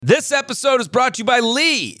This episode is brought to you by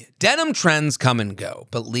Lee. Denim trends come and go,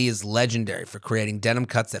 but Lee is legendary for creating denim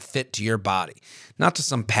cuts that fit to your body, not to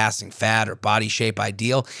some passing fad or body shape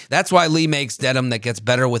ideal. That's why Lee makes denim that gets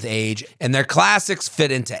better with age, and their classics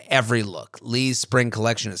fit into every look. Lee's spring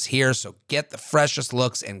collection is here, so get the freshest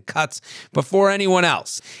looks and cuts before anyone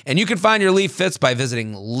else. And you can find your Lee fits by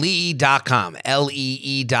visiting lee.com,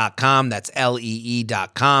 Lee.com, that's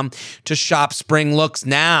Lee.com, to shop spring looks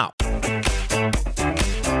now.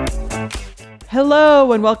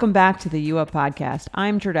 Hello and welcome back to the U Up Podcast.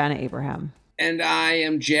 I'm Jordana Abraham. And I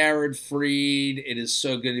am Jared Freed. It is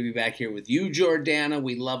so good to be back here with you, Jordana.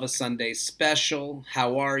 We love a Sunday special.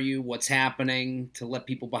 How are you? What's happening? To let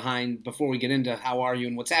people behind, before we get into how are you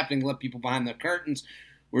and what's happening, let people behind the curtains.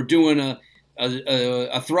 We're doing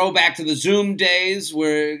a throwback to the Zoom days.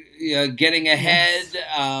 We're getting ahead.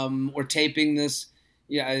 We're taping this,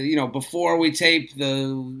 before we tape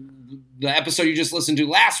the episode you just listened to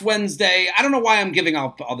last Wednesday. I don't know why I'm giving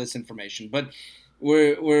out all this information, but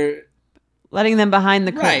we're letting them behind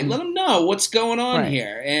the curtain. Right, let them know what's going on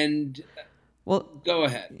here. And go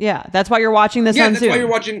ahead. Yeah, that's why you're watching this on Zoom. Yeah, that's why you're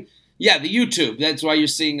watching, the YouTube. That's why you're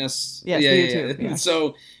seeing us. Yes, the YouTube. Yeah. Yes.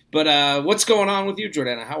 So, but what's going on with you,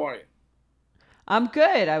 Jordana? How are you? I'm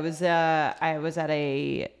good. I was at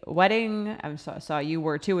a wedding. Saw you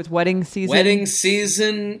were too. It's wedding season. Wedding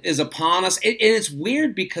season is upon us. And it's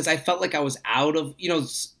weird because I felt like I was out of,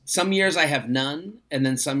 some years I have none. And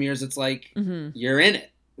then some years it's like, you're in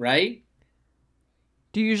it, right?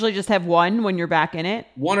 Do you usually just have one when you're back in it?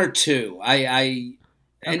 One or two. And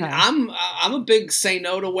I'm a big say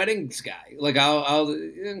no to weddings guy. Like I'll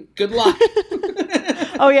good luck.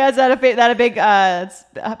 Oh yeah, is that a big hobby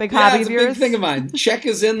of yours? Yeah, it's a big thing of mine. Check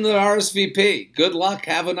is in the RSVP. Good luck.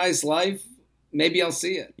 Have a nice life. Maybe I'll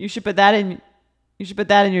see it. You should put that in. You should put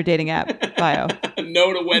that in your dating app bio.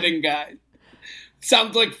 No to wedding guy.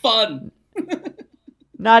 Sounds like fun.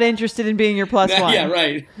 Not interested in being your plus one. Yeah,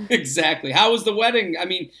 right. Exactly. How was the wedding? I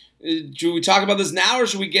mean, should we talk about this now or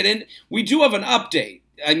should we get in? We do have an update.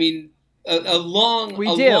 I mean, a long-awaited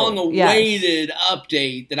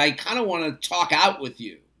update that I kind of want to talk out with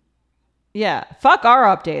you. Yeah. Fuck our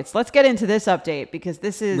updates. Let's get into this update because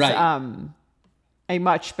this is a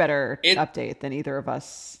much better update than either of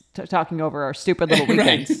us talking over our stupid little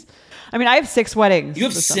weekends. Right. I mean, I have 6 weddings. You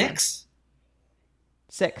have 6?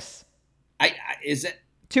 6. Is it?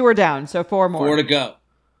 2 are down, so 4 more. 4 to go.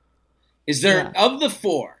 Is there, of the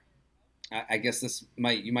 4, I guess this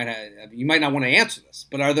you might not want to answer this,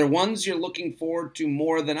 but are there ones you're looking forward to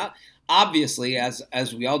more than obviously as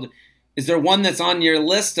we all do? Is there one that's on your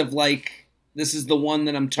list of like this is the one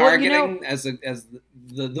that I'm targeting as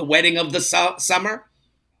the wedding of the summer?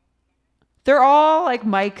 They're all like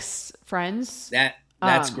Mike's friends.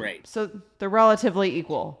 That's great. So they're relatively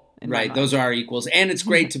equal. Right, those are equals, and it's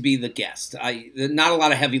great to be the guest. Not a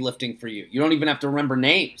lot of heavy lifting for you. You don't even have to remember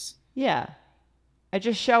names. Yeah, I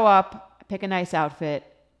just show up, pick a nice outfit,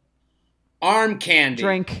 arm candy,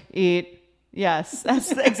 drink, eat. Yes,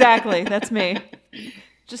 that's exactly that's me.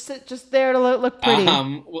 Just there to look pretty.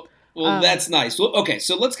 That's nice. Well, okay,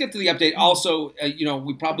 so let's get to the update. Also,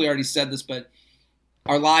 we probably already said this, but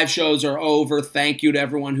our live shows are over. Thank you to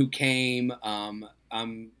everyone who came.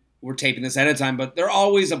 We're taping this ahead of time, but they're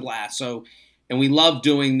always a blast. So, and we love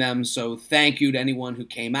doing them. So thank you to anyone who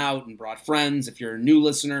came out and brought friends. If you're a new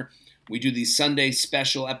listener, we do these Sunday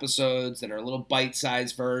special episodes that are little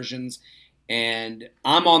bite-sized versions. And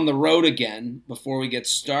I'm on the road again before we get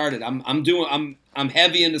started. I'm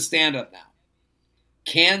heavy into stand-up now.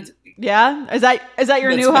 Yeah? Is that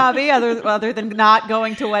your new hobby other than not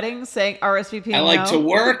going to weddings, saying RSVP? I like to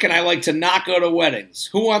work and I like to not go to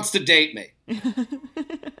weddings. Who wants to date me?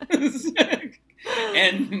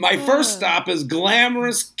 And my first stop is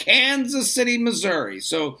glamorous Kansas City, Missouri.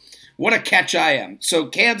 So what a catch I am. So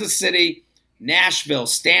Kansas City, Nashville,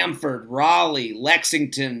 Stamford, Raleigh,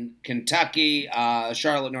 Lexington, Kentucky,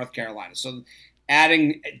 Charlotte, North Carolina. So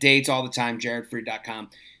adding dates all the time, jaredfreed.com.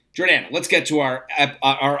 Jordana, let's get to our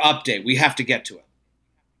update. We have to get to it.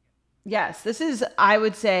 Yes, this is, I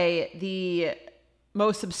would say, the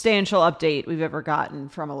most substantial update we've ever gotten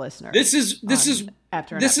from a listener. This is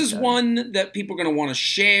one that people are going to want to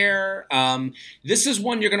share. This is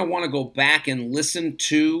one you're going to want to go back and listen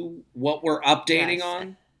to what we're updating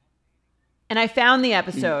on. And I found the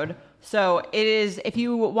episode. So it is, if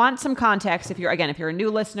you want some context, if you're a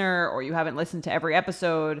new listener or you haven't listened to every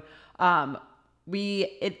episode,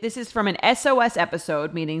 this is from an SOS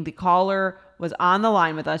episode, meaning the caller was on the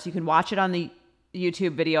line with us. You can watch it on the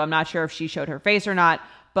YouTube video. I'm not sure if she showed her face or not,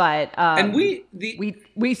 But and we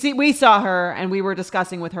saw her and we were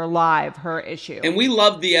discussing with her live her issue. And we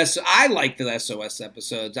love I like the SOS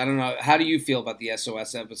episodes. I don't know. How do you feel about the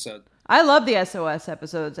SOS episode? I love the SOS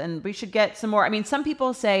episodes, and we should get some more. I mean, some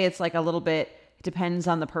people say it's like a little bit, it depends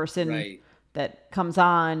on the person that comes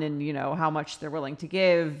on and, you know, how much they're willing to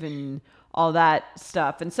give and all that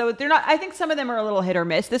stuff. And so they're not, I think some of them are a little hit or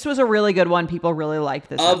miss. This was a really good one. People really liked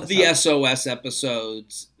this episode. Of the SOS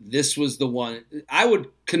episodes, this was the one. I would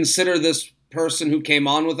consider this person who came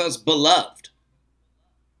on with us beloved.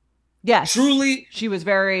 Yes. Truly. She was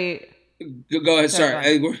very... Go ahead.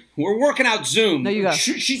 Sorry. We're working out Zoom. No, you go.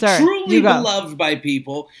 She's truly beloved by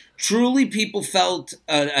people. Truly people felt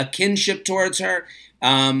a kinship towards her.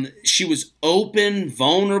 She was open,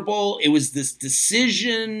 vulnerable. It was this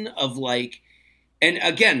decision of like, and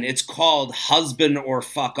again, it's called Husband or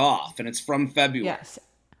Fuck Off, and it's from February.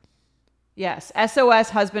 Yes.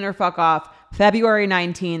 SOS Husband or Fuck Off, February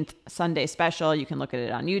 19th, Sunday special. You can look at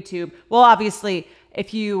it on YouTube. Well, obviously,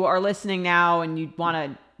 if you are listening now and you want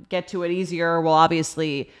to get to it easier, we'll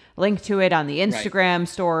obviously link to it on the Instagram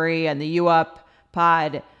story and the U Up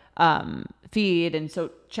Pod feed. And so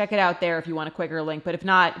check it out there if you want a quicker link. But if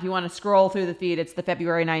not, if you want to scroll through the feed, it's the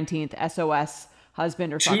February 19th SOS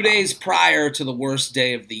Husband or Fuck Off. 2 days prior to the worst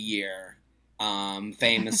day of the year,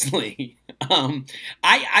 famously.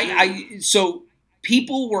 So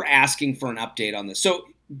people were asking for an update on this. So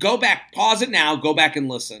go back, pause it now, go back and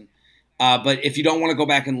listen. But if you don't want to go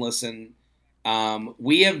back and listen,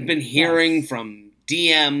 we have been hearing from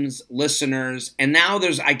DMs, listeners, and now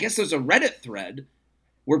there's a Reddit thread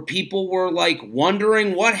where people were like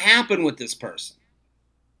wondering what happened with this person.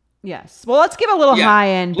 Yes. Well, let's give a little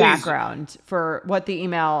high-end background for what the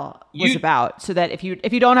email was about, so that if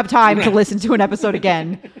you don't have time to listen to an episode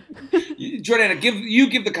again, Jordana,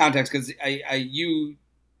 give the context, because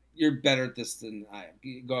you're better at this than I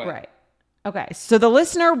am. Go ahead. Right. Okay. So the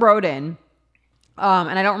listener wrote in,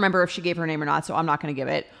 and I don't remember if she gave her name or not, so I'm not going to give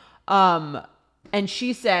it. And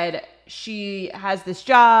she said she has this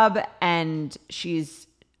job and she's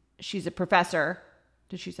a professor.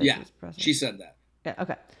 Did she say she was a professor? She said that. Yeah.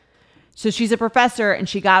 Okay. So she's a professor and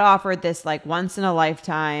she got offered this like once in a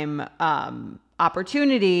lifetime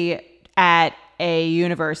opportunity at a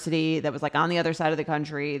university that was like on the other side of the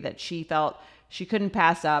country that she felt she couldn't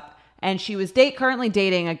pass up. And she was currently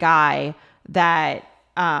dating a guy that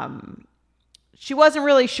she wasn't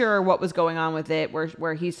really sure what was going on with it,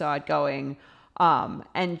 where he saw it going.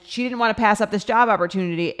 And she didn't want to pass up this job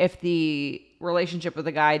opportunity if the relationship with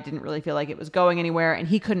the guy didn't really feel like it was going anywhere, and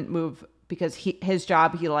he couldn't move because his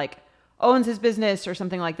job, he like owns his business or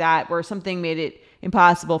something like that, where something made it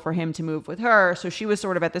impossible for him to move with her. So she was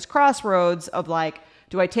sort of at this crossroads of like,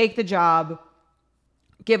 do I take the job,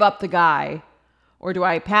 give up the guy, or do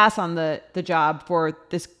I pass on the job for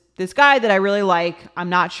this guy that I really like? I'm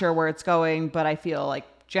not sure where it's going, but I feel like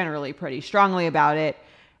generally pretty strongly about it.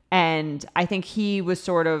 And I think he was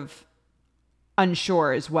sort of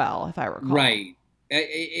unsure as well, if I recall. Right.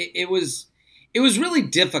 It was really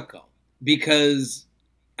difficult because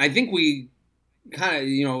I think we kind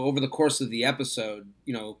of, over the course of the episode,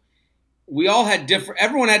 we all had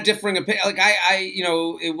everyone had differing opinions. Like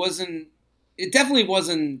it definitely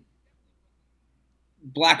wasn't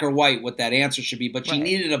black or white what that answer should be, but she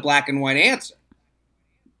needed a black and white answer.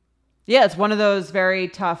 Yeah, it's one of those very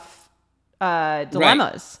tough dilemmas.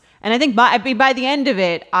 Right. And I think by the end of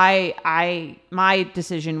it, my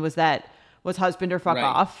decision was husband or fuck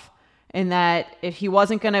off. And that if he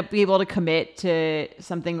wasn't going to be able to commit to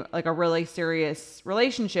something like a really serious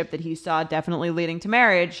relationship that he saw definitely leading to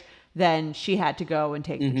marriage, then she had to go and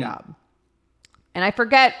take the job. And I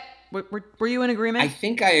forget, were you in agreement? I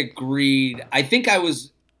think I agreed. I think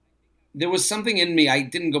there was something in me. I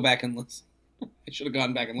didn't go back and listen. I should have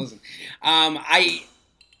gone back and listened.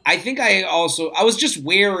 I think I was just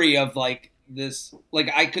wary of like this,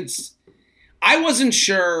 like I wasn't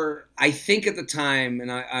sure, I think at the time,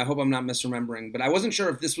 and I hope I'm not misremembering, but I wasn't sure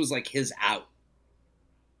if this was like his out.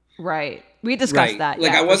 Right. We discussed that.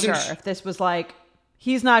 Like I wasn't sure if this was like,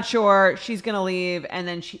 he's not sure, she's going to leave, and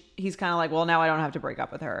then he's kind of like, well, now I don't have to break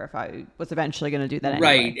up with her if I was eventually going to do that anyway.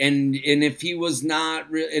 Right. And if he was and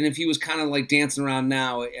if he was kind of like dancing around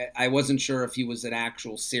now, I wasn't sure if he was an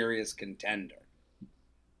actual serious contender.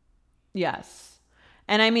 Yes.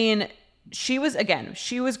 And I mean, she was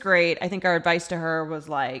great. I think our advice to her was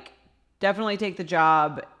like, definitely take the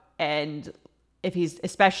job. And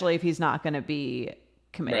especially if he's not going to be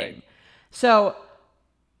committing. Right. So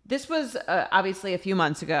this was obviously a few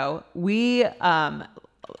months ago. We, the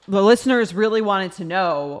listeners really wanted to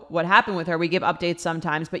know what happened with her. We give updates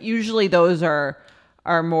sometimes, but usually those are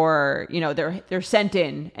are more, they're sent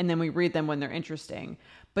in and then we read them when they're interesting.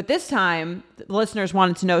 But this time, the listeners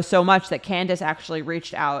wanted to know so much that Candace actually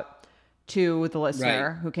reached out to the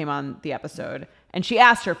listener who came on the episode, and she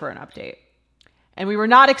asked her for an update. And we were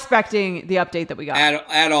not expecting the update that we got.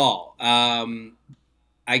 At all.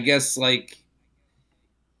 I guess,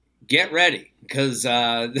 get ready. Because,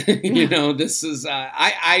 this is,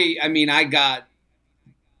 I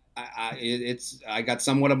got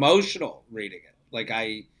somewhat emotional reading it.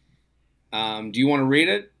 Do you want to read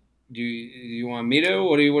it? Do you want me to?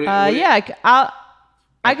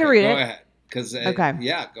 I can read it. Go ahead. Okay.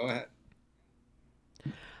 Yeah, go ahead.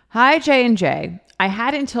 Hi, J&J. I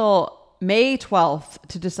had until May 12th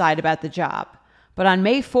to decide about the job, but on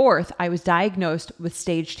May 4th, I was diagnosed with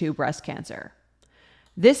stage 2 breast cancer.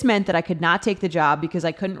 This meant that I could not take the job because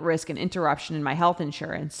I couldn't risk an interruption in my health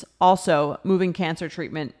insurance. Also, moving cancer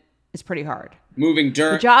treatment is pretty hard. Moving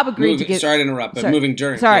during... The job agreed to give... Sorry to interrupt, but moving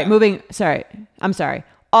during... I'm sorry.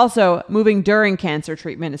 Also, moving during cancer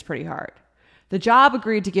treatment is pretty hard. The job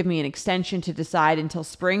agreed to give me an extension to decide until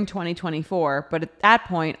spring 2024, but at that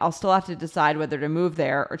point, I'll still have to decide whether to move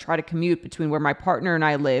there or try to commute between where my partner and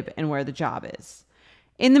I live and where the job is.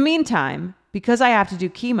 In the meantime, because I have to do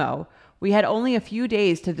chemo, we had only a few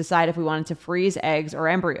days to decide if we wanted to freeze eggs or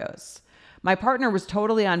embryos. My partner was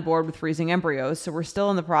totally on board with freezing embryos, so we're still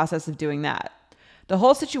in the process of doing that. The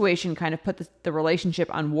whole situation kind of put the relationship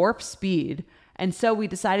on warp speed, and so we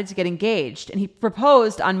decided to get engaged, and he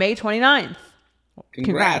proposed on May 29th.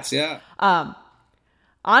 Congrats. Yeah.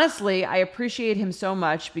 Honestly, I appreciate him so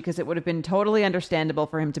much because it would have been totally understandable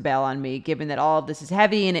for him to bail on me, given that all of this is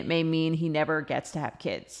heavy and it may mean he never gets to have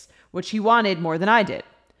kids, which he wanted more than I did.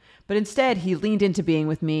 But instead, he leaned into being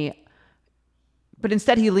with me.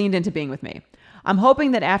 I'm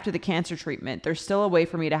hoping that after the cancer treatment, there's still a way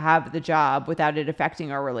for me to have the job without it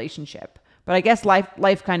affecting our relationship. But I guess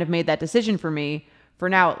life kind of made that decision for me, for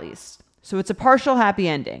now at least. So it's a partial happy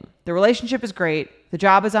ending. The relationship is great, the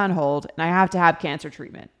job is on hold, and I have to have cancer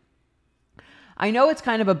treatment. I know it's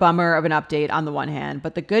kind of a bummer of an update on the one hand,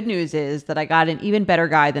 but the good news is that I got an even better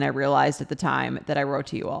guy than I realized at the time that I wrote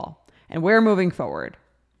to you all. And we're moving forward.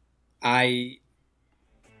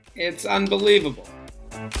 It's unbelievable.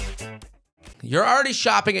 You're already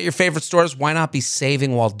shopping at your favorite stores. Why not be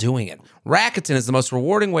saving while doing it? Rakuten is the most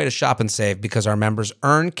rewarding way to shop and save because our members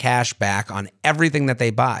earn cash back on everything that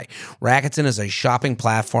they buy. Rakuten is a shopping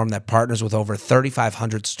platform that partners with over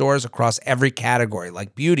 3,500 stores across every category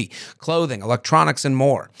like beauty, clothing, electronics, and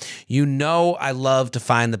more. You know I love to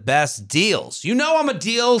find the best deals. You know I'm a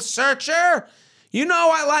deal searcher. You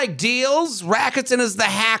know I like deals. Rakuten is the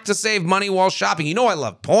hack to save money while shopping. You know I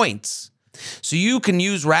love points. So you can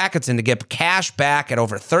use Rakuten to get cash back at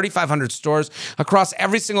over 3,500 stores across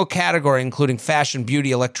every single category, including fashion,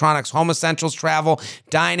 beauty, electronics, home essentials, travel,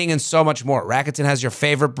 dining, and so much more. Rakuten has your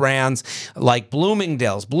favorite brands like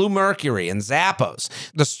Bloomingdale's, Blue Mercury, and Zappos.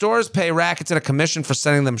 The stores pay Rakuten a commission for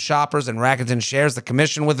sending them shoppers, and Rakuten shares the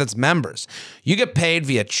commission with its members. You get paid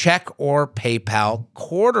via check or PayPal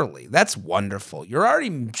quarterly. That's wonderful. You're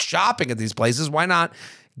already shopping at these places. Why not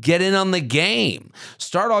get in on the game?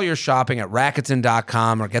 Start all your shopping at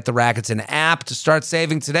Rakuten.com or get the Rakuten app to start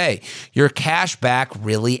saving today. Your cash back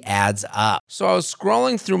really adds up. So I was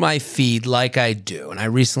scrolling through my feed like I do, and I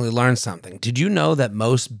recently learned something. Did you know that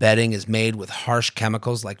most bedding is made with harsh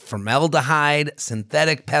chemicals like formaldehyde,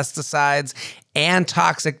 synthetic pesticides, and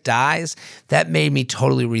toxic dyes? That made me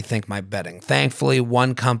totally rethink my bedding. Thankfully,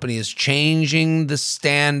 one company is changing the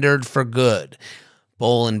standard for good.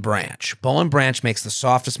 Boll & Branch. Boll & Branch makes the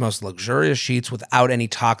softest, most luxurious sheets without any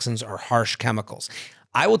toxins or harsh chemicals.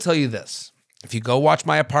 I will tell you this. If you go watch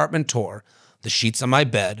my apartment tour, the sheets on my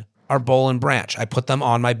bed are Boll & Branch. I put them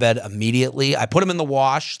on my bed immediately. I put them in the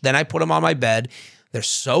wash, then I put them on my bed. They're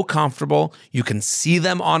so comfortable. You can see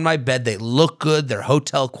them on my bed. They look good. They're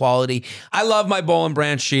hotel quality. I love my Boll &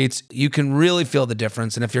 Branch sheets. You can really feel the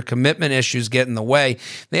difference. And if your commitment issues get in the way,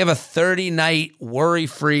 they have a 30-night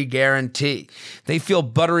worry-free guarantee. They feel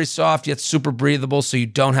buttery soft yet super breathable, so you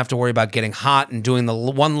don't have to worry about getting hot and doing the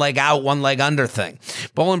one leg out, one leg under thing.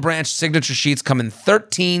 Boll & Branch signature sheets come in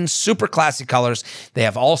 13 super classy colors. They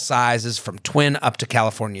have all sizes from twin up to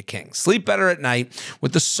California king. Sleep better at night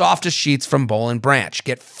with the softest sheets from Boll & Branch.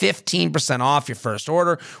 Get 15% off your first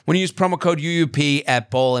order when you use promo code UUP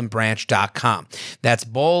at bollandbranch.com. That's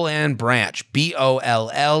Boll & Branch,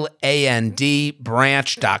 BOLLAND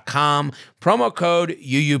branch.com. Promo code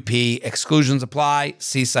UUP. Exclusions apply.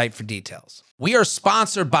 See site for details. We are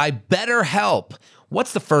sponsored by BetterHelp.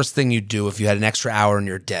 What's the first thing you do if you had an extra hour in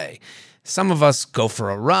your day? Some of us go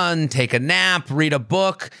for a run, take a nap, read a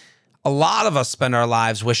book. A lot of us spend our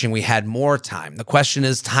lives wishing we had more time. The question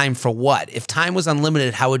is, time for what? If time was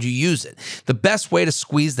unlimited, how would you use it? The best way to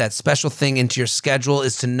squeeze that special thing into your schedule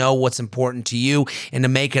is to know what's important to you and to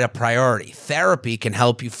make it a priority. Therapy can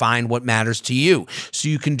help you find what matters to you so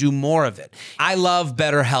you can do more of it. I love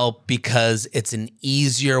BetterHelp because it's an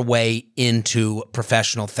easier way into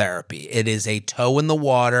professional therapy. It is a toe in the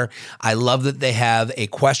water. I love that they have a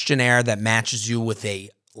questionnaire that matches you with a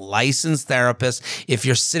licensed therapist. If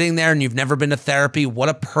you're sitting there and you've never been to therapy, what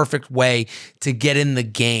a perfect way to get in the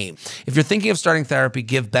game. If you're thinking of starting therapy,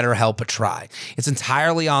 give BetterHelp a try. It's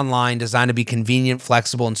entirely online, designed to be convenient,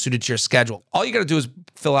 flexible, and suited to your schedule. All you got to do is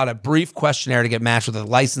fill out a brief questionnaire to get matched with a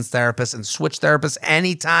licensed therapist and switch therapists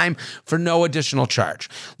anytime for no additional charge.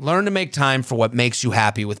 Learn to make time for what makes you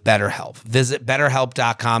happy with BetterHelp. Visit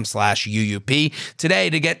BetterHelp.com/UUP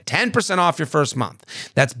today to get 10% off your first month.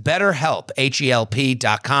 That's BetterHelp,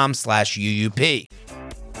 HELP.com/UUP.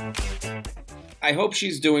 I hope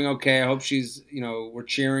she's doing okay. I hope she's, we're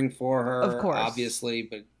cheering for her, of course, obviously.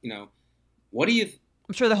 But, what do you...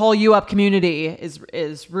 I'm sure the whole U Up community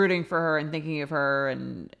is rooting for her and thinking of her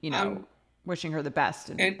and, wishing her the best.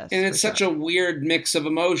 And it's such a weird mix of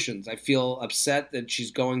emotions. I feel upset that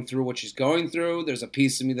she's going through what she's going through. There's a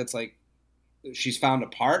piece of me that's like, she's found a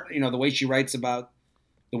part. The way she writes about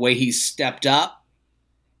the way he's stepped up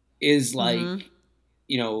is like,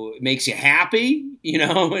 it makes you happy,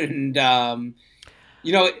 and,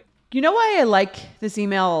 You know why I like this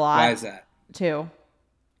email a lot? Why is that? Too.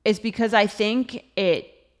 Is because I think it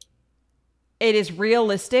is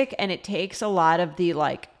realistic and it takes a lot of the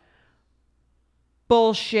like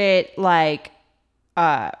bullshit, like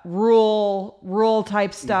rule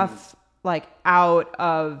type stuff like out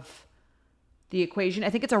of the equation. I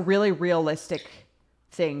think it's a really realistic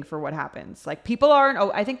thing for what happens. Like people aren't,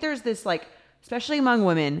 I think there's this like, especially among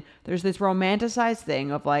women, there's this romanticized thing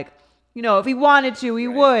of like, if he wanted to, he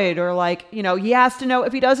would, or like, he has to know,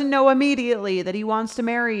 if he doesn't know immediately that he wants to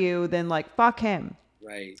marry you, then like, fuck him.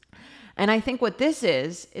 Right. And I think what this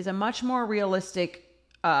is a much more realistic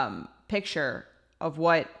picture of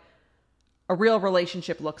what a real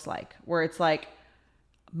relationship looks like, where it's like,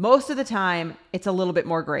 most of the time, it's a little bit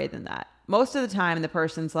more gray than that. Most of the time, the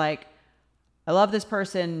person's like, I love this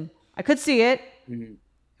person. I could see it. Mm-hmm. It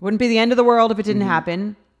wouldn't be the end of the world if it didn't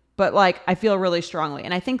happen. But like, I feel really strongly.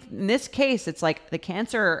 And I think in this case, it's like the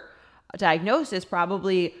cancer diagnosis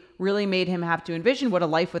probably really made him have to envision what a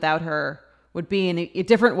life without her would be in a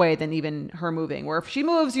different way than even her moving. Where if she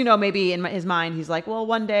moves, maybe in his mind, he's like, well,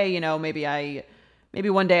 one day, maybe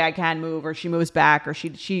one day I can move, or she moves back, or she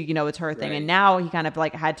it's her thing. Right. And now he kind of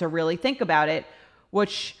like had to really think about it,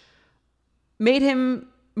 which made him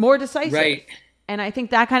more decisive. Right. And I think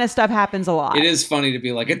that kind of stuff happens a lot. It is funny to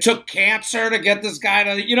be like, it took cancer to get this guy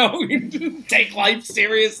to, take life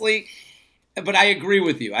seriously. But I agree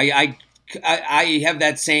with you. I have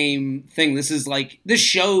that same thing. This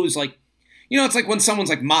shows like, it's like when someone's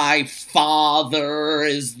like, my father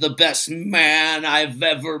is the best man I've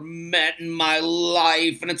ever met in my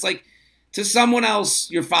life. And it's like, to someone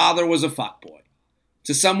else, your father was a fuckboy.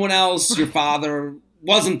 To someone else, your father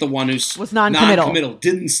wasn't the one who was non-committal,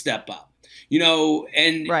 didn't step up.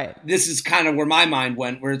 And right. This is kind of where my mind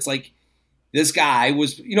went, where it's like, this guy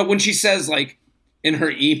was, when she says like in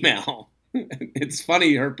her email, it's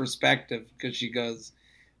funny, her perspective, because she goes,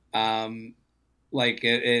 because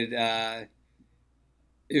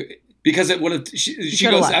it would have, she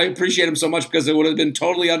goes, I appreciate him so much because it would have been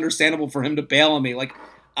totally understandable for him to bail on me. Like,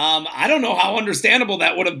 I don't know how understandable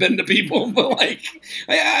that would have been to people, but like,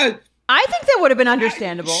 I think that would have been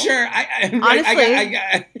understandable. Sure. Honestly.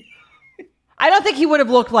 I don't think he would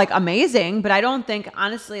have looked like amazing, but I don't think,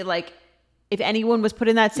 honestly, like if anyone was put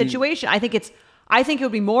in that situation, I think it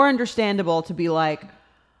would be more understandable to be like,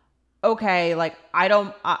 okay, like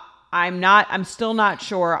I'm still not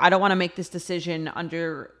sure. I don't want to make this decision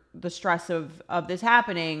under the stress of this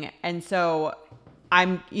happening. And so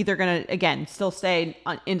I'm either going to, again, still stay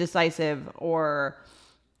indecisive, or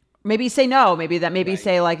maybe say no, maybe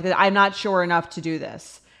say like that I'm not sure enough to do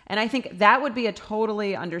this. And I think that would be a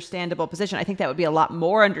totally understandable position. I think that would be a lot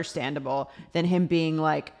more understandable than him being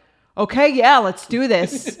like, okay, yeah, let's do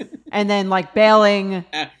this. And then like bailing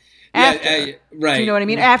after. Right. Do you know what I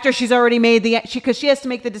mean? After she's already made because she has to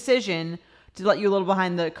make the decision, to let you a little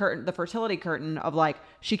behind the curtain, the fertility curtain of like,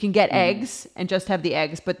 she can get eggs and just have the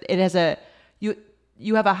eggs, but it has you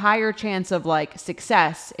have a higher chance of like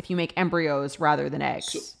success if you make embryos rather than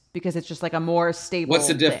eggs, because it's just like a more stable What's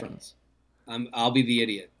the difference? I'll be the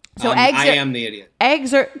idiot. So I am the idiot.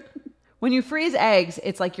 Eggs are, when you freeze eggs,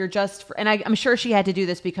 it's like you're just, and I'm sure she had to do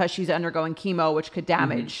this because she's undergoing chemo, which could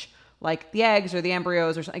damage like the eggs or the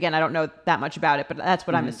embryos or again, I don't know that much about it, but that's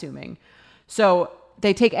what I'm assuming. So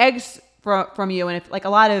they take eggs from you, and if like a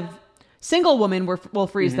lot of single women will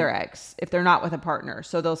freeze their eggs if they're not with a partner.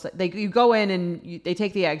 So you go in and they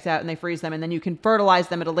take the eggs out and they freeze them, and then you can fertilize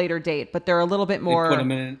them at a later date. But they're a little bit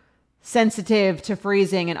more sensitive to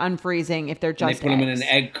freezing and unfreezing if they're just. And they put them in an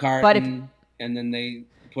egg carton, and then they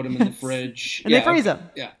put them in the fridge and they freeze them.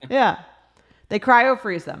 Yeah, they cryo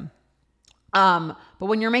freeze them. But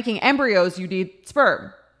when you're making embryos, you need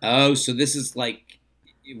sperm. Oh, so this is like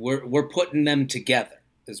we're putting them together,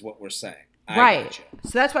 is what we're saying. Right.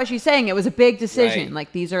 So that's why she's saying it was a big decision. Right.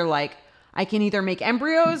 Like these are like, I can either make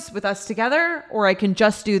embryos with us together or I can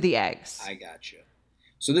just do the eggs. I got you.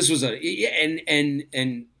 So this was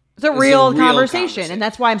it's a real conversation. And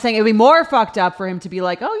that's why I'm saying it'd be more fucked up for him to be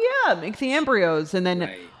like, oh yeah, make the embryos. And then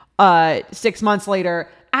 6 months later,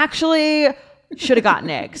 actually should have gotten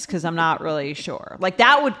eggs because I'm not really sure. Like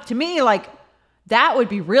that would, to me, like that would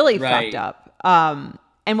be really fucked up.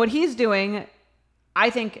 And what he's doing, I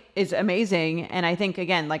think is amazing. And I think,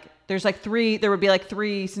 again, like there would be like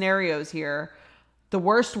three scenarios here. The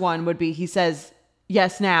worst one would be he says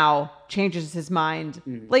yes now, changes his mind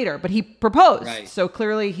later, but he proposed. Right. So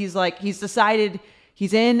clearly he's decided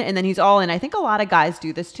he's in, and then he's all in. I think a lot of guys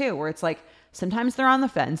do this too, where it's like sometimes they're on the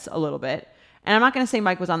fence a little bit. And I'm not going to say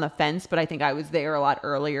Mike was on the fence, but I think I was there a lot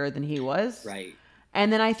earlier than he was. Right.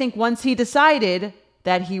 And then I think once he decided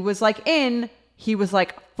that he was like in, he was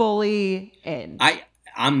like fully in.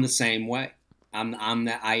 I'm the same way.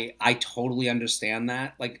 I totally understand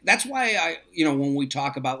that. Like that's why when we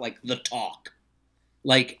talk about like the talk,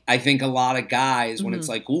 like I think a lot of guys when it's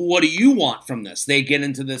like, well, what do you want from this? They get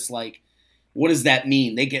into this like, what does that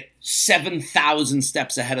mean? They get 7,000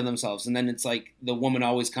 steps ahead of themselves, and then it's like the woman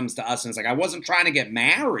always comes to us and it's like, I wasn't trying to get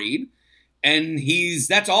married, and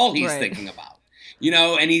that's all he's thinking about,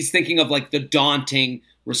 and he's thinking of like the daunting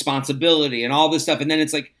responsibility and all this stuff. And then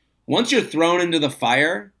it's like, once you're thrown into the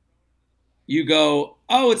fire, you go,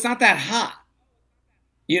 oh, it's not that hot.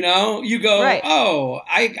 You go, oh,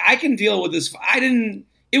 I can deal with this. I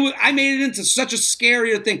made it into such a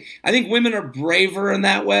scarier thing. I think women are braver in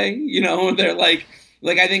that way. They're like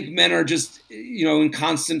I think men are just, in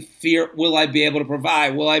constant fear. Will I be able to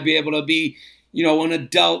provide? Will I be able to be, an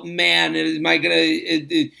adult man? Am I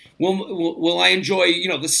gonna? Will I enjoy,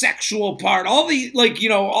 the sexual part? All the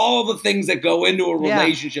all the things that go into a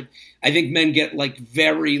relationship. Yeah. I think men get like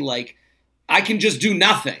very like, I can just do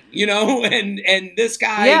nothing, And this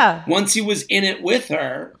guy, once he was in it with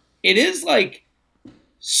her, it is like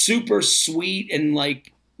super sweet and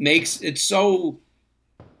like makes it so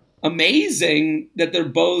amazing that they're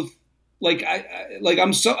both like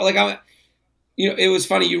it was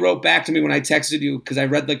funny. You wrote back to me when I texted you because I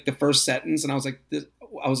read like the first sentence and I was like,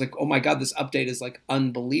 oh my God, this update is like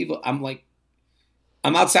unbelievable. I'm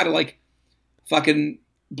outside of like fucking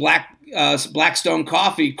Blackstone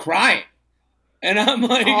Coffee crying. And I'm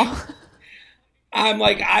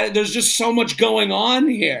like, there's just so much going on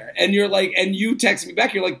here. And you're like, and you text me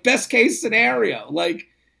back, you're like, best case scenario. Like,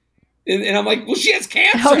 and I'm like, well, she has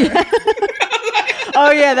cancer. Oh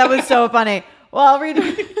yeah, that was so funny. Well, I'll read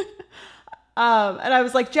it. And I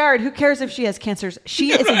was like, Jared, who cares if she has cancer?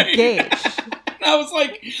 She is engaged. And I was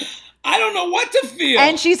like, I don't know what to feel.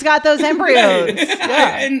 And she's got those embryos.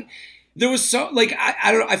 Yeah. And there was so, like,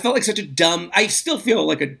 I don't know, I felt like I still feel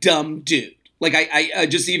like a dumb dude. Like, I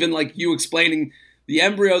just even, like, you explaining the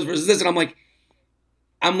embryos versus this, and I'm like,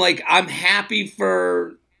 I'm happy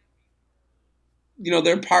for,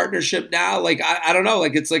 their partnership now. Like, I don't know,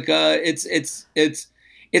 like, it's like, it's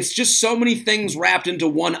just so many things wrapped into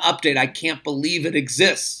one update. I can't believe it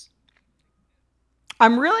exists.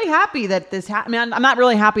 I'm really happy that this happened. I mean, I'm not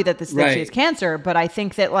really happy that that she has cancer, but I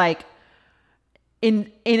think that like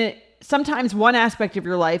sometimes one aspect of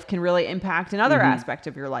your life can really impact another aspect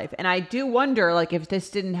of your life. And I do wonder, like, if this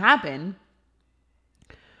didn't happen,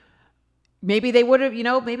 maybe they would have,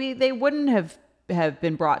 maybe they wouldn't have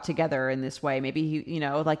been brought together in this way. Maybe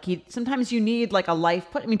sometimes you need like a life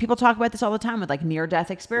people talk about this all the time with like near-death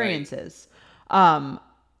experiences, on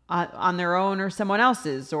their own or someone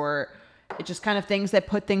else's, or it's just kind of things that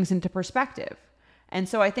put things into perspective. And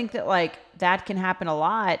so I think that like that can happen a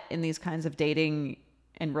lot in these kinds of dating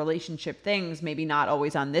and relationship things, maybe not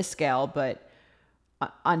always on this scale, but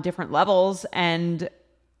on different levels. And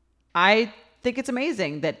I think it's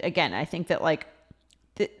amazing that, again, I think that like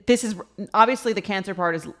this is obviously the cancer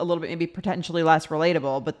part is a little bit maybe potentially less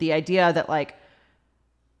relatable, but the idea that like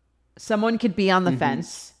someone could be on the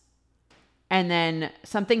fence and then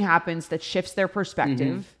something happens that shifts their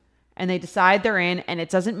perspective and they decide they're in, and it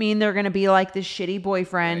doesn't mean they're going to be like this shitty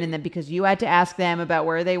boyfriend. Right. And then because you had to ask them about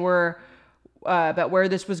where they were, about where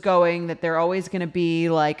this was going, that they're always going to be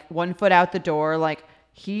like 1 foot out the door. Like,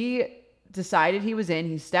 he decided he was in,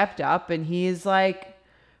 he stepped up, and he's like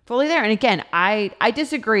fully there. And again, I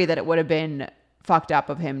disagree that it would have been fucked up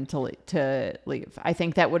of him to leave. I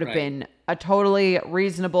think that would have been a totally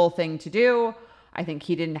reasonable thing to do. I think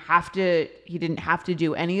he didn't have to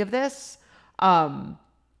do any of this. And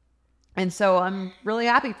so I'm really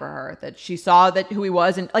happy for her that she saw that who he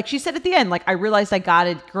was. And like she said at the end, like, I realized I got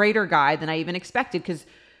a greater guy than I even expected, because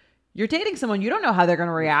you're dating someone, you don't know how they're going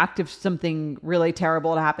to react if something really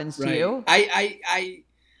terrible happens to you. I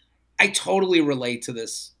totally relate to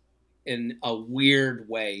this in a weird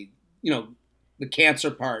way. You know, the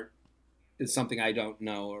cancer part is something I don't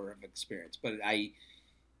know or have experienced, but I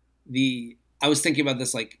was thinking about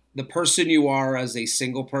this, like the person you are as a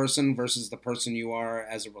single person versus the person you are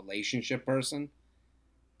as a relationship person.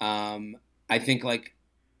 I think like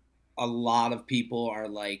a lot of people are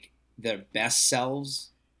like their best selves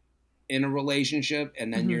in a relationship,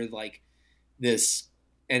 and then you're like this,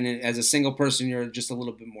 and as a single person, you're just a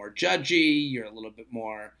little bit more judgy. You're a little bit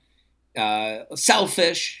more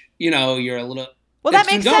selfish. You know, you're a little. Well, that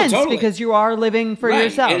makes sense totally. Because you are living for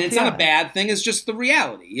yourself, and it's not a bad thing. It's just the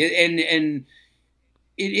reality, and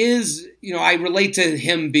it is. You know, I relate to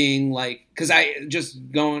him being like, because I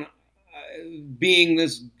just going being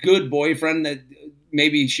this good boyfriend that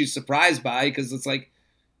maybe she's surprised by, because it's like,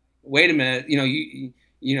 wait a minute, you know,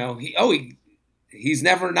 he's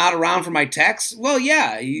never not around for my texts. Well,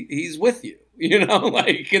 yeah, he's with you. You know,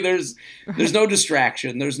 like there's no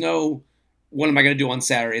distraction. There's no, what am I going to do on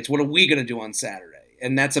Saturday? It's what are we going to do on Saturday?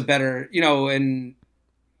 And that's a better, you know, and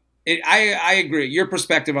I agree. Your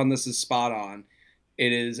perspective on this is spot on.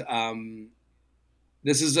 It is,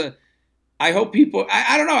 I hope people,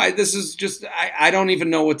 I don't know. This is just, I don't even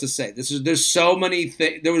know what to say. There's so many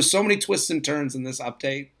things, there was so many twists and turns in this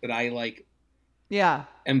update that I like,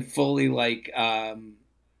 am fully like, I'm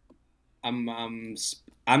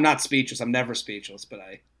not speechless. I'm never speechless, but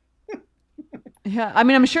yeah, I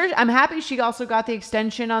mean, I'm happy she also got the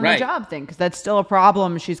extension on the job thing, because that's still a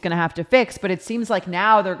problem she's going to have to fix. But it seems like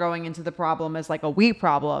now they're going into the problem as like a we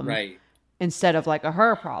problem, instead of like a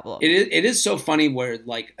her problem. It is so funny where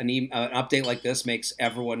like an update like this makes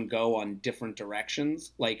everyone go on different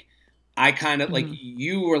directions. Like I kind of like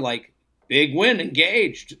you were like, big win,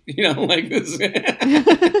 engaged, you know, like this.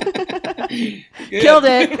 Killed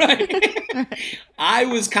it. Right. I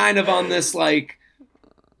was kind of on this like.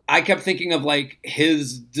 I kept thinking of like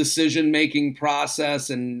his decision-making process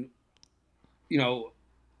and, you know,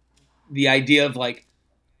 the idea of like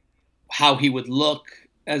how he would look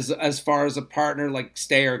as far as a partner, like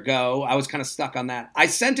stay or go. I was kind of stuck on that. I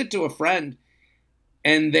sent it to a friend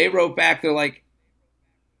and they wrote back. They're like,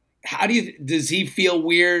 does he feel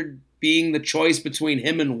weird being the choice between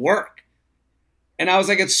him and work? And I was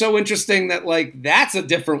like, it's so interesting that like, that's a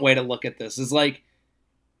different way to look at this. Is like,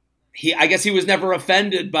 I guess he was never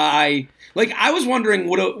offended by, like, I was wondering,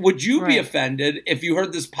 would you be offended if you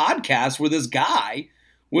heard this podcast where this guy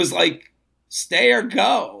was like, stay or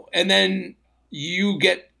go, and then you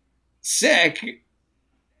get sick?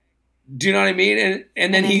 Do you know what I mean?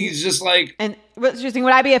 And then he's just like, and what's interesting,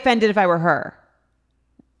 would I be offended if I were her?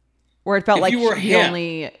 Where it felt like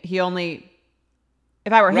he only,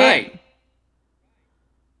 if I were him.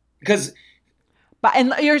 Because,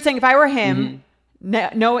 and you're saying if I were him,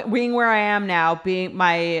 being where I am now, being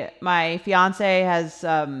my fiance has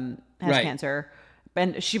cancer,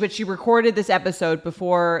 and she recorded this episode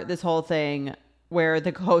before this whole thing where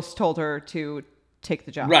the host told her to take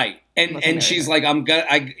the job, right? And she's like,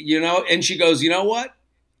 and she goes, you know what,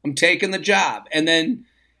 I'm taking the job, and then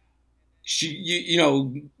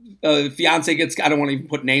fiance gets, I don't want to even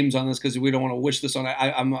put names on this because we don't want to wish this on.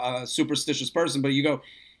 I'm a superstitious person, but you go,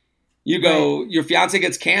 your fiance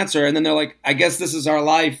gets cancer, and then they're like, I guess this is our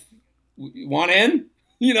life. You want in?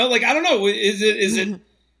 You know, like, I don't know. Is it,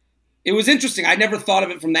 it was interesting. I never thought of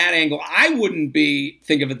it from that angle. I wouldn't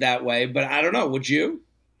think of it that way, but I don't know. Would you?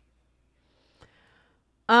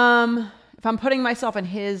 If I'm putting myself in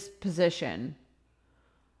his position,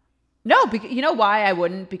 no, because you know why I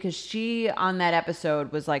wouldn't? Because she on that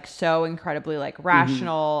episode was like so incredibly like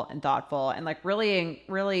rational and thoughtful, and like really,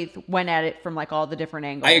 really went at it from like all the different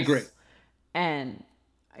angles. I agree. And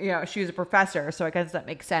you know, she was a professor, so I guess that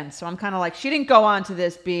makes sense. So I'm kind of like, she didn't go on to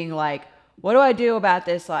this being like, what do I do about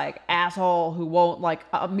this like asshole who won't like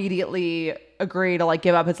immediately agree to like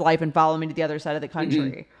give up his life and follow me to the other side of the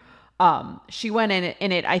country? She went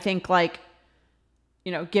in it, I think, like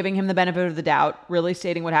giving him the benefit of the doubt, really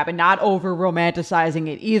stating what happened, not over romanticizing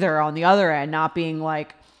it either on the other end, not being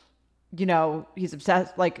like, he's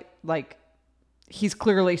obsessed, like he's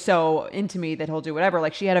clearly so into me that he'll do whatever.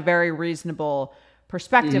 Like, she had a very reasonable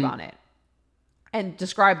perspective on it and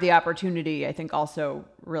described the opportunity, I think, also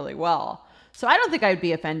really well. So I don't think I'd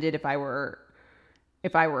be offended if I were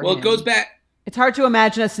Well, him. It goes back. It's hard to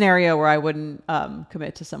imagine a scenario where I wouldn't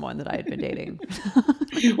commit to someone that I had been dating.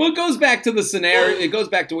 Well, it goes back to the scenario. It goes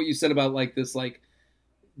back to what you said about like this, like,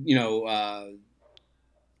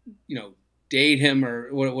 date him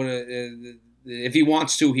or what if he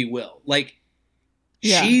wants to, he will. Like,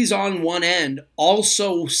 she's on one end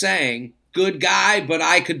also saying, good guy, but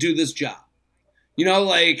I could do this job.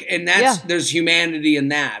 And that's, there's humanity in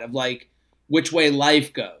that of like which way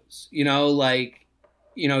life goes, you're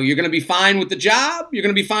going to be fine with the job. You're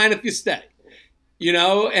going to be fine if you stay,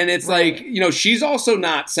 and it's like, she's also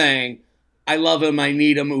not saying, I love him, I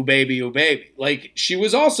need him, ooh baby, ooh baby. Like, she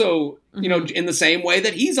was also, in the same way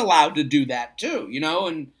that he's allowed to do that too,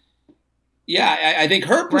 and I think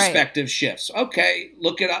her perspective shifts. Okay.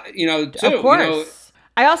 Look at, too. Of course.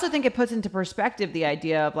 I also think it puts into perspective the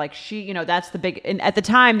idea of like, she, that's the big, and at the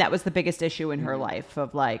time that was the biggest issue in her life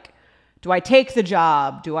of like, do I take the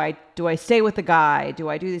job? Do I stay with the guy? Do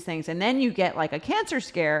I do these things? And then you get like a cancer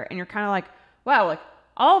scare and you're kind of like, wow, like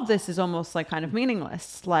all of this is almost like kind of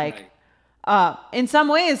meaningless. Like, in some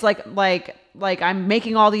ways, like I'm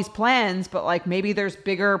making all these plans, but like maybe there's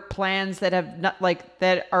bigger plans that have not, like,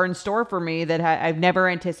 that are in store for me that I've never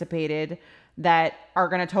anticipated, that are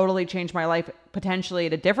going to totally change my life potentially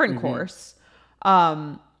at a different course.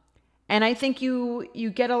 And I think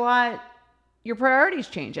you get a lot, your priorities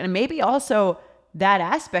change. And maybe also that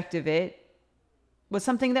aspect of it was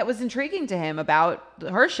something that was intriguing to him about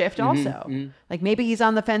her shift also. Like, maybe he's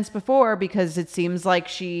on the fence before because it seems like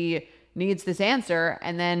she needs this answer.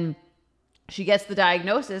 And then she gets the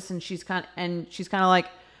diagnosis and she's kind of like,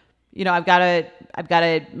 I've got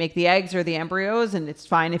to make the eggs or the embryos, and it's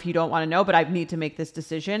fine if you don't want to know, but I need to make this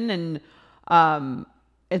decision. And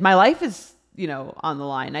my life is, on the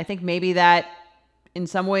line. I think maybe that in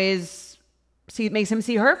some ways makes him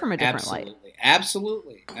see her from a different light.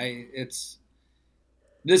 Absolutely.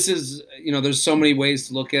 There's so many ways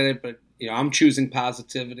to look at it, but I'm choosing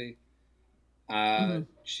positivity.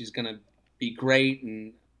 She's going to be great.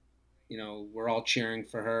 And, we're all cheering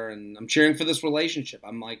for her, and I'm cheering for this relationship.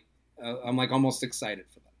 I'm like almost excited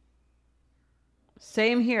for them.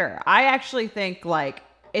 Same here. I actually think like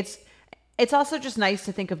it's also just nice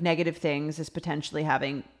to think of negative things as potentially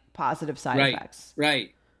having positive side effects.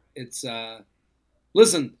 Right. It's,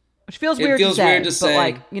 listen, which feels weird to say, but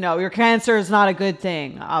like, your cancer is not a good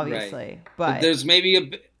thing, obviously, but there's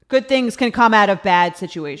maybe good things can come out of bad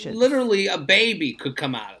situations. Literally a baby could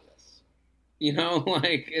come out of this,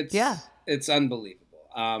 it's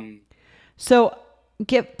unbelievable. So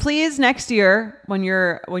please next year when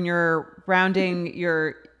you're rounding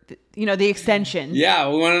your, the extension. Yeah.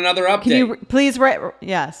 We want another update. Can you please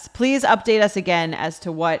please update us again as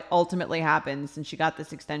to what ultimately happens since you got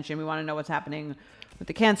this extension. We want to know what's happening with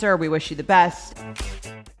the cancer. We wish you the best.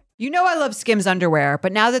 I love Skims underwear,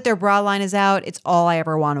 but now that their bra line is out, it's all I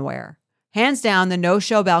ever want to wear. Hands down, the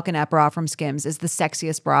no-show Balconette bra from Skims is the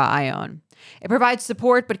sexiest bra I own. It provides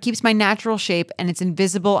support, but keeps my natural shape, and it's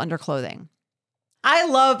invisible under clothing. I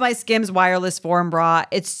love my Skims wireless form bra.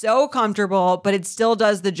 It's so comfortable, but it still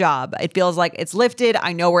does the job. It feels like it's lifted.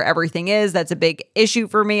 I know where everything is. That's a big issue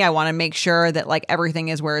for me. I want to make sure that like everything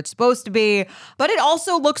is where it's supposed to be, but it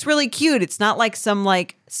also looks really cute. It's not like some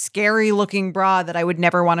like scary looking bra that I would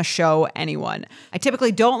never want to show anyone. I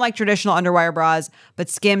typically don't like traditional underwire bras,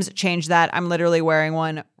 but Skims changed that. I'm literally wearing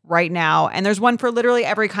one right now. And there's one for literally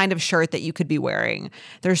every kind of shirt that you could be wearing.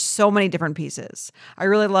 There's so many different pieces. I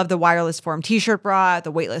really love the wireless form t-shirt bra,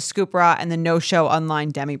 the weightless scoop bra, and the no-show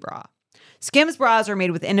unlined demi bra. Skims bras are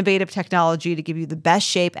made with innovative technology to give you the best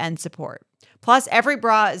shape and support. Plus, every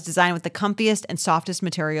bra is designed with the comfiest and softest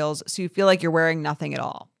materials, so you feel like you're wearing nothing at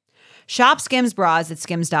all. Shop Skims bras at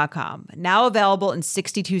skims.com. Now available in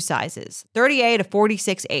 62 sizes, 30A to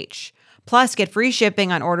 46H. Plus, get free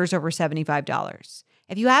shipping on orders over $75.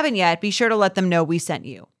 If you haven't yet, be sure to let them know we sent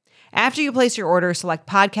you. After you place your order, select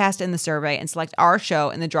podcast in the survey and select our show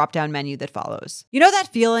in the drop-down menu that follows. You know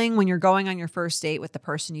that feeling when you're going on your first date with the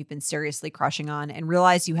person you've been seriously crushing on and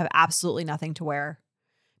realize you have absolutely nothing to wear?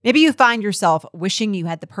 Maybe you find yourself wishing you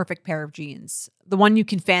had the perfect pair of jeans, the one you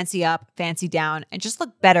can fancy up, fancy down, and just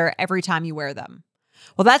look better every time you wear them.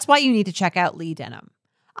 Well, that's why you need to check out Lee Denim.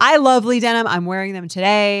 I love Lee Denim. I'm wearing them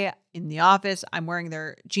today in the office. I'm wearing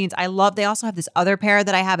their jeans. They also have this other pair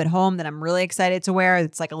that I have at home that I'm really excited to wear.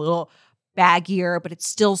 It's like a little baggier, but it's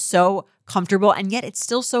still so comfortable, and yet it's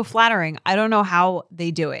still so flattering. I don't know how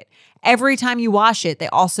they do it. Every time you wash it, they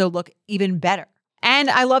also look even better. And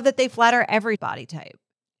I love that they flatter every body type.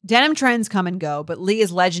 Denim trends come and go, but Lee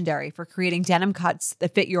is legendary for creating denim cuts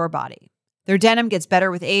that fit your body. Their denim gets better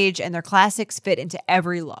with age, and their classics fit into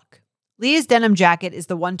every look. Lee's denim jacket is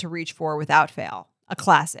the one to reach for without fail, a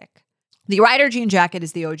classic. The Rider jean jacket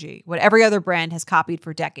is the OG, what every other brand has copied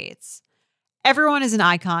for decades. Everyone is an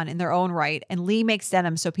icon in their own right, and Lee makes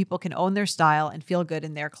denim so people can own their style and feel good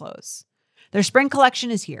in their clothes. Their spring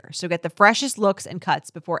collection is here, so get the freshest looks and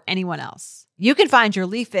cuts before anyone else. You can find your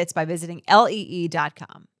Lee fits by visiting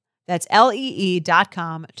lee.com. That's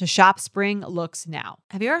lee.com to shop spring looks now.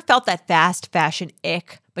 Have you ever felt that fast fashion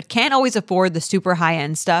ick, but can't always afford the super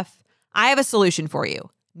high-end stuff? I have a solution for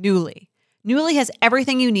you. Nuuly. Nuuly has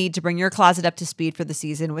everything you need to bring your closet up to speed for the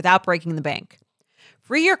season without breaking the bank.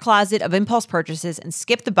 Free your closet of impulse purchases and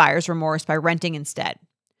skip the buyer's remorse by renting instead.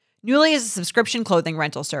 Nuuly is a subscription clothing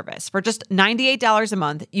rental service. For just $98 a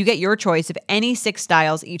month, you get your choice of any 6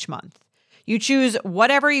 styles each month. You choose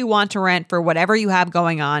whatever you want to rent for whatever you have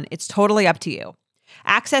going on. It's totally up to you.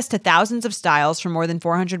 Access to thousands of styles from more than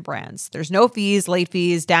 400 brands. There's no fees, late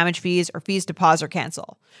fees, damage fees, or fees to pause or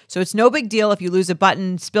cancel. So it's no big deal if you lose a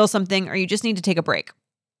button, spill something, or you just need to take a break.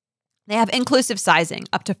 They have inclusive sizing,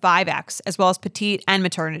 up to 5X, as well as petite and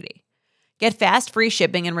maternity. Get fast, free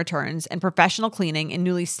shipping and returns and professional cleaning in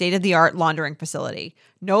Nuuly's state-of-the-art laundering facility.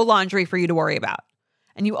 No laundry for you to worry about.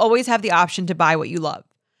 And you always have the option to buy what you love,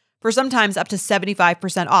 for sometimes up to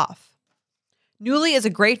 75% off. Nuuly is a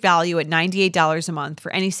great value at $98 a month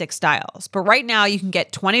for any 6 styles, but right now you can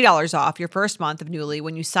get $20 off your first month of Nuuly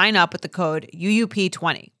when you sign up with the code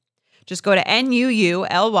UUP20. Just go to NUULY.com,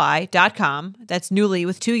 that's Nuuly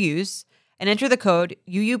with 2 U's, and enter the code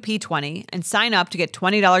UUP20 and sign up to get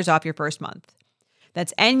 $20 off your first month.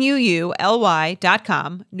 That's NUULY.com,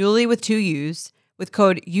 Nuuly with 2 U's, with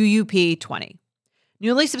code UUP20.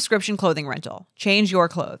 Nuuly subscription clothing rental. Change your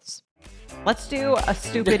clothes. Let's do a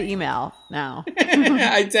stupid email now.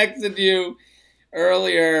 I texted you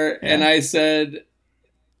earlier and I said,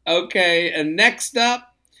 okay, and next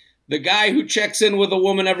up, the guy who checks in with a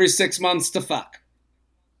woman every 6 months to fuck.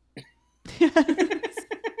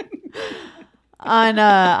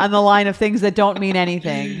 On the line of things that don't mean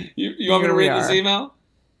anything. You want me to read this email?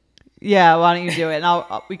 Yeah, why don't you do it? And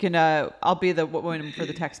I'll be the woman for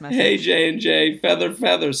the text message. Hey J&J,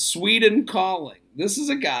 feather, Sweden calling. This is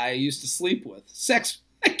a guy I used to sleep with. Sex.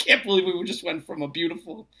 I can't believe we just went from a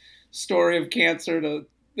beautiful story of cancer to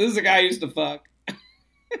this is a guy I used to fuck.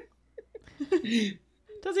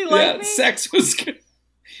 Does he like me? Sex was good.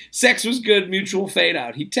 Sex was good. Mutual fade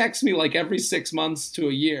out. He texts me like every 6 months to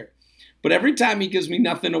a year. But every time he gives me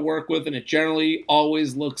nothing to work with, and it generally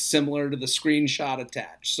always looks similar to the screenshot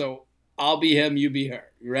attached. So I'll be him, you be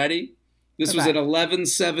her. You ready? This was at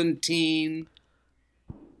 11:17.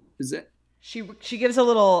 Is it? She gives a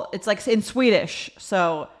little, it's like in Swedish.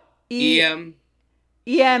 So EM.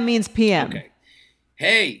 EM means PM. Okay.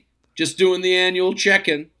 Hey, just doing the annual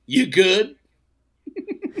check-in. You good?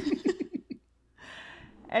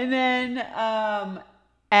 And then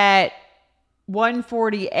at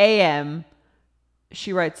 1:40 a.m.,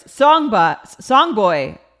 she writes, Song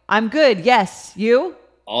boy, I'm good. Yes, you?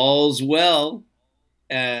 All's well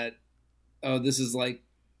at, this is like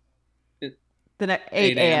the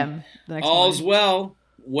 8 a.m. the next All's morning. well.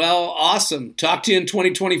 Well, awesome. Talk to you in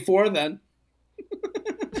 2024 then.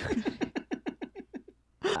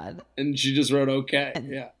 And she just wrote okay.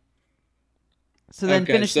 Yeah. So then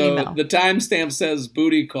finish the email. The timestamp says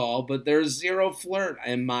booty call, but there's zero flirt,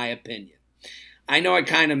 in my opinion. I know I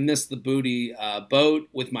kind of missed the booty boat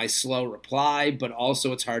with my slow reply, but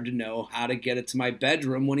also it's hard to know how to get it to my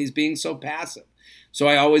bedroom when he's being so passive. So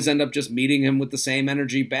I always end up just meeting him with the same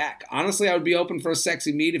energy back. Honestly, I would be open for a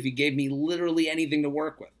sexy meet if he gave me literally anything to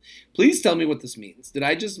work with. Please tell me what this means. Did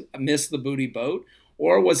I just miss the booty boat?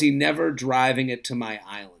 Or was he never driving it to my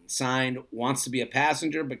island? Signed, wants to be a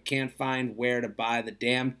passenger but can't find where to buy the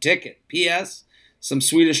damn ticket. P.S. Some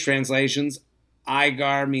Swedish translations.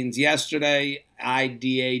 IGAR means yesterday.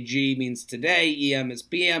 IDAG means today. EM is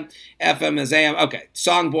PM. FM is AM. Okay,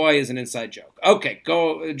 Song Boy is an inside joke. Okay,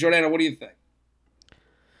 go. Jordana, what do you think?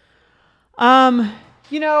 I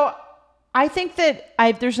think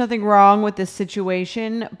that there's nothing wrong with this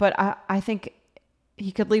situation, but I think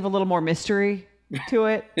he could leave a little more mystery to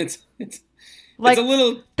it. It's like a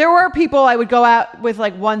little. There were people I would go out with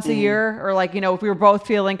like once a year, or like, if we were both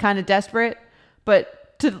feeling kind of desperate,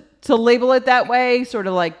 but to label it that way sort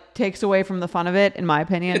of like takes away from the fun of it, in my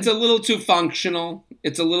opinion. It's a little too functional.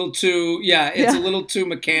 It's a little too, a little too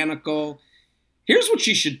mechanical. Here's what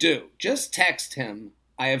she should do. Just text him,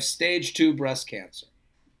 I have stage 2 breast cancer.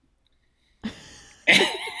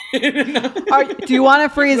 Do you want to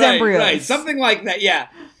freeze embryos? Right, something like that, yeah.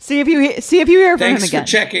 See if you hear from him again. Thanks for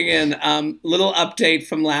checking in. Little update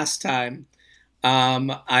from last time.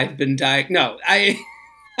 I've been diagnosed. I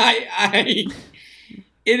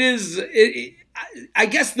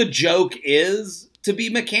guess the joke is to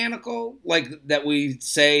be mechanical, like that we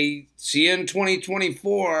say, see you in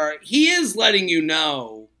 2024. He is letting you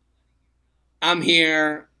know, I'm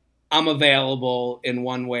here, I'm available in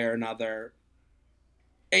one way or another.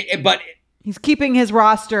 But he's keeping his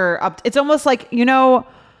roster up. It's almost like, you know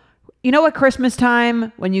at Christmas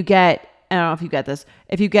time when you get, I don't know if you get this,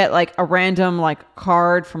 if you get like a random like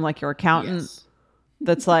card from like your accountant, yes.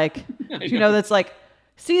 That's like, that's like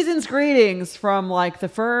season's greetings from like the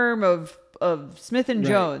firm of Smith and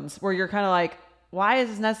Jones, where you're kind of like, why is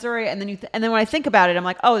this necessary? And then and then when I think about it, I'm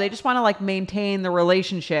like, oh, they just want to like maintain the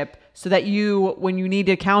relationship so that you, when you need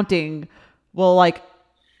accounting, will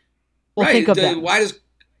think of them. Why does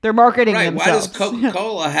they're marketing themselves? Why does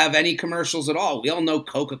Coca-Cola have any commercials at all? We all know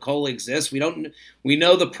Coca-Cola exists. We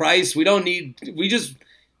know the price. They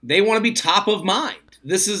want to be top of mind.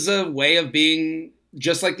 This is a way of being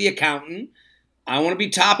just like the accountant. I want to be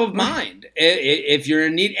top of mind if you're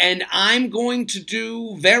in need, and I'm going to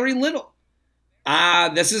do very little.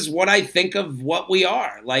 This is what I think of what we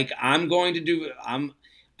are. Like, I'm going to do,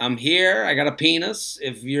 I'm here. I got a penis.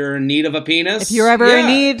 If you're in need of a penis. If you're ever in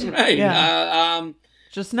need. Right. Yeah.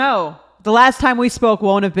 Just know, the last time we spoke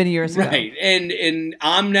won't have been years ago. Right. And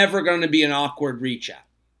I'm never going to be an awkward reach out.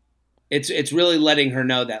 It's really letting her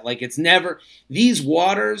know that. Like, it's never, these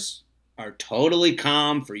waters are totally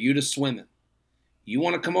calm for you to swim in. You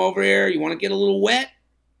want to come over here? You want to get a little wet?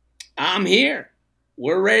 I'm here.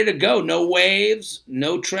 We're ready to go. No waves,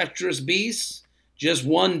 no treacherous beasts, just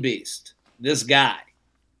one beast. This guy.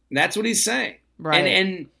 And that's what he's saying. Right.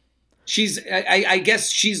 And she's, I guess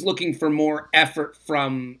she's looking for more effort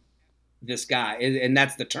from this guy. And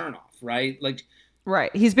that's the turnoff, right? Like,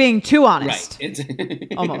 right. He's being too honest. Right.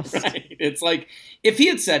 Almost. Right. It's like, if he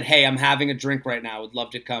had said, hey, I'm having a drink right now. I would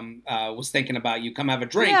love to come. Was thinking about you. Come have a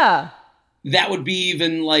drink. Yeah. That would be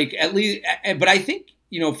even like, at least, but I think,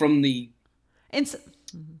 from the,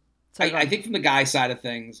 I think from the guy side of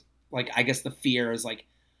things, like, I guess the fear is like,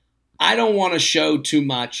 I don't want to show too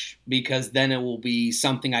much because then it will be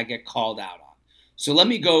something I get called out on. So let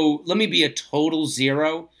me be a total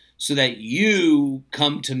zero so that you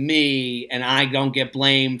come to me and I don't get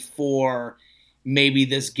blamed for maybe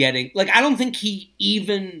this getting, like, I don't think he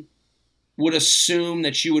even would assume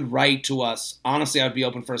that she would write to us. Honestly, I would be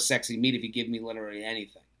open for a sexy meet if you give me literally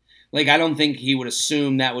anything. Like, I don't think he would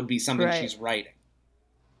assume that would be something she's writing.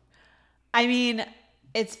 I mean,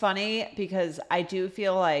 it's funny because I do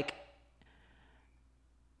feel like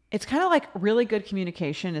it's kind of like really good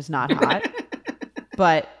communication is not hot,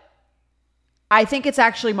 but I think it's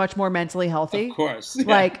actually much more mentally healthy. Of course. Yeah.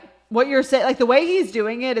 Like what you're saying, like the way he's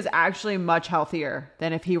doing it is actually much healthier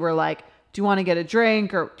than if he were like, do you want to get a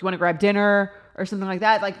drink or do you want to grab dinner or something like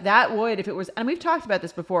that? Like that would, if it was, and we've talked about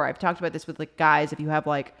this before. I've talked about this with like guys. If you have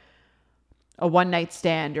like a one night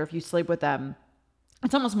stand or if you sleep with them,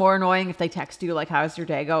 it's almost more annoying if they text you like, how's your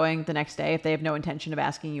day going the next day if they have no intention of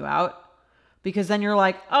asking you out. Because then you're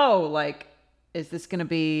like, oh, like, is this going to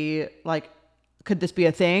be like, could this be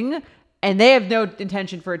a thing? And they have no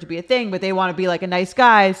intention for it to be a thing, but they want to be like a nice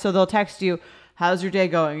guy. So they'll text you, how's your day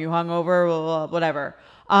going? You hungover? Blah, blah, blah, whatever.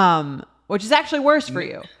 Which is actually worse for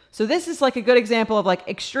you. So this is like a good example of like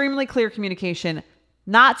extremely clear communication,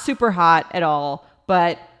 not super hot at all,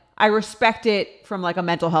 but I respect it from like a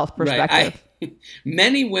mental health perspective. Right.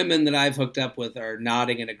 Many women that I've hooked up with are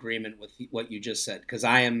nodding in agreement with what you just said, because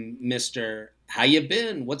I am Mr. How you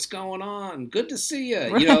been? What's going on? Good to see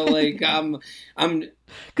you. Right. Like I'm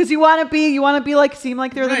because you want to be like seem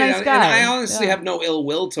like they're the nice guy. And I honestly have no ill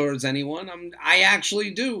will towards anyone. I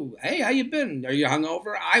actually do. Hey, how you been? Are you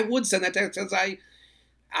hungover? I would send that text because I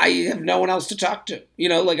have no one else to talk to.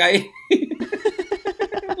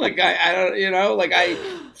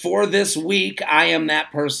 For this week, I am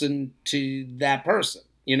that person to that person,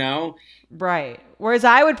 Right. Whereas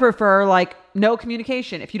I would prefer like no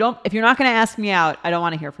communication. If you're not going to ask me out, I don't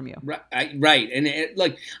want to hear from you. Right. And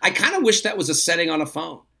I kind of wish that was a setting on a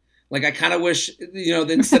phone. Like, I kind of wish,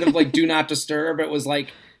 instead of like do not disturb, it was like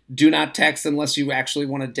do not text unless you actually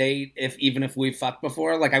want to date, even if we fucked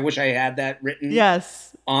before. Like, I wish I had that written.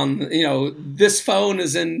 Yes. On, this phone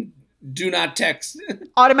is in do not text.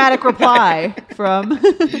 Automatic reply from.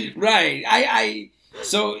 Right.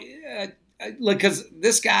 Because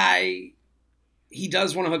this guy, he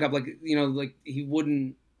does want to hook up. Like, like he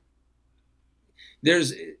wouldn't.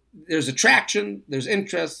 there's attraction, there's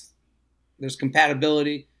interest, there's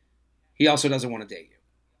compatibility. He also doesn't want to date you.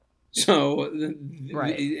 So,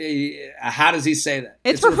 right. How does he say that?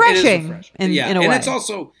 It's refreshing. It is refreshing. In a way. And it's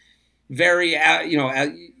also very,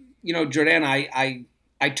 Jordan, I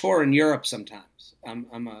tour in Europe sometimes. I'm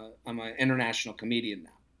an international comedian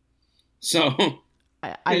now. So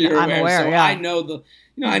I'm aware. So yeah.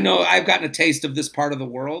 I know I've gotten a taste of this part of the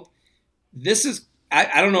world. This is,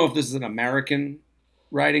 I don't know if this is an American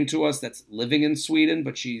writing to us that's living in Sweden,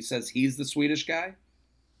 but she says he's the Swedish guy.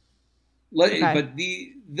 Okay. But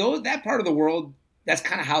that part of the world, that's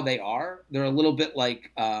kind of how they are. They're a little bit like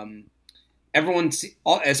everyone,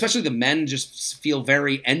 especially the men, just feel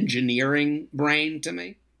very engineering brain to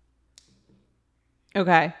me.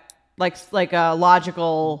 Okay, like a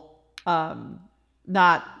logical,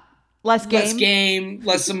 not less game,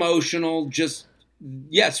 less emotional. Just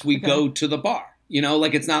yes, we go to the bar.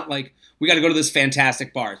 Like it's not like we got to go to this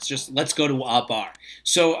fantastic bar. It's just let's go to a bar.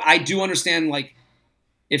 So I do understand like.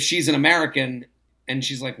 If she's an American and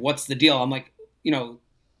she's like, what's the deal? I'm like,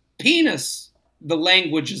 penis, the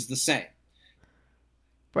language is the same.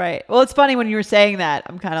 Right. Well, it's funny when you were saying that.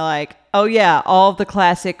 I'm kind of like, oh, yeah, all of the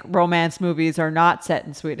classic romance movies are not set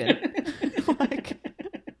in Sweden.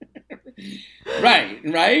 Right.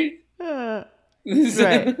 Right.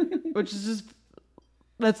 Which is just,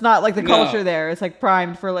 that's not like the culture there. It's like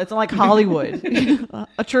primed for, it's not like Hollywood.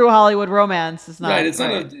 A true Hollywood romance is not. Right. It's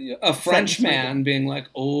not a French man being like,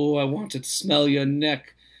 oh, I want to smell your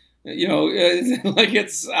neck. Like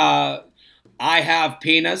it's, I have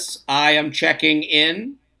penis. I am checking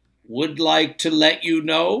in. Would like to let you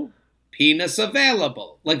know. Penis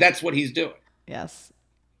available. Like that's what he's doing. Yes.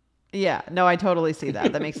 Yeah. No, I totally see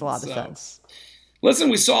that. That makes a lot of sense. Listen,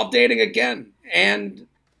 we solved dating again and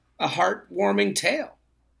a heartwarming tale.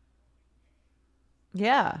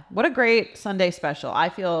 Yeah. What a great Sunday special. I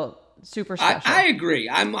feel super special. I agree.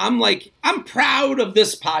 I'm proud of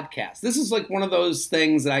this podcast. This is like one of those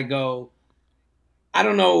things that I go, I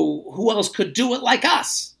don't know who else could do it like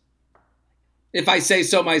us. If I say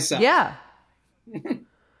so myself. Yeah.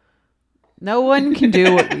 No one can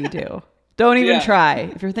do what we do. Don't even try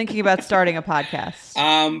if you're thinking about starting a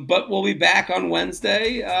podcast. But we'll be back on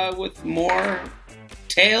Wednesday with more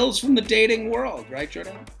tales from the dating world. Right,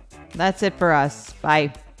 Jordan? That's it for us.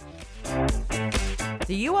 Bye.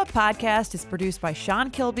 The U Up podcast is produced by Sean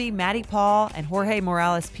Kilby, Maddie Paul, and Jorge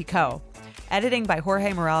Morales-Pico. Editing by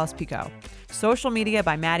Jorge Morales-Pico. Social media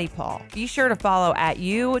by Maddie Paul. Be sure to follow at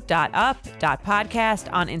u.up.podcast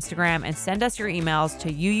on Instagram and send us your emails to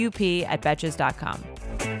uup@betches.com.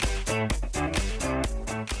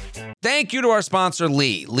 Thank you to our sponsor,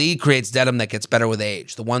 Lee. Lee creates denim that gets better with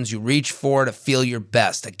age, the ones you reach for to feel your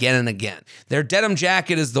best again and again. Their denim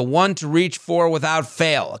jacket is the one to reach for without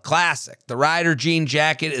fail, a classic. The Rider jean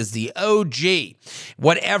jacket is the OG,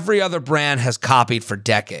 what every other brand has copied for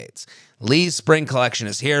decades. Lee's spring collection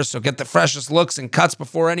is here, so get the freshest looks and cuts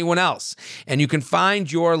before anyone else. And you can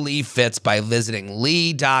find your Lee fits by visiting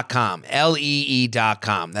lee.com,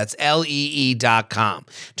 Lee.com. That's Lee.com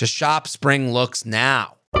to shop spring looks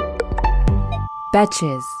now.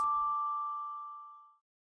 Betches.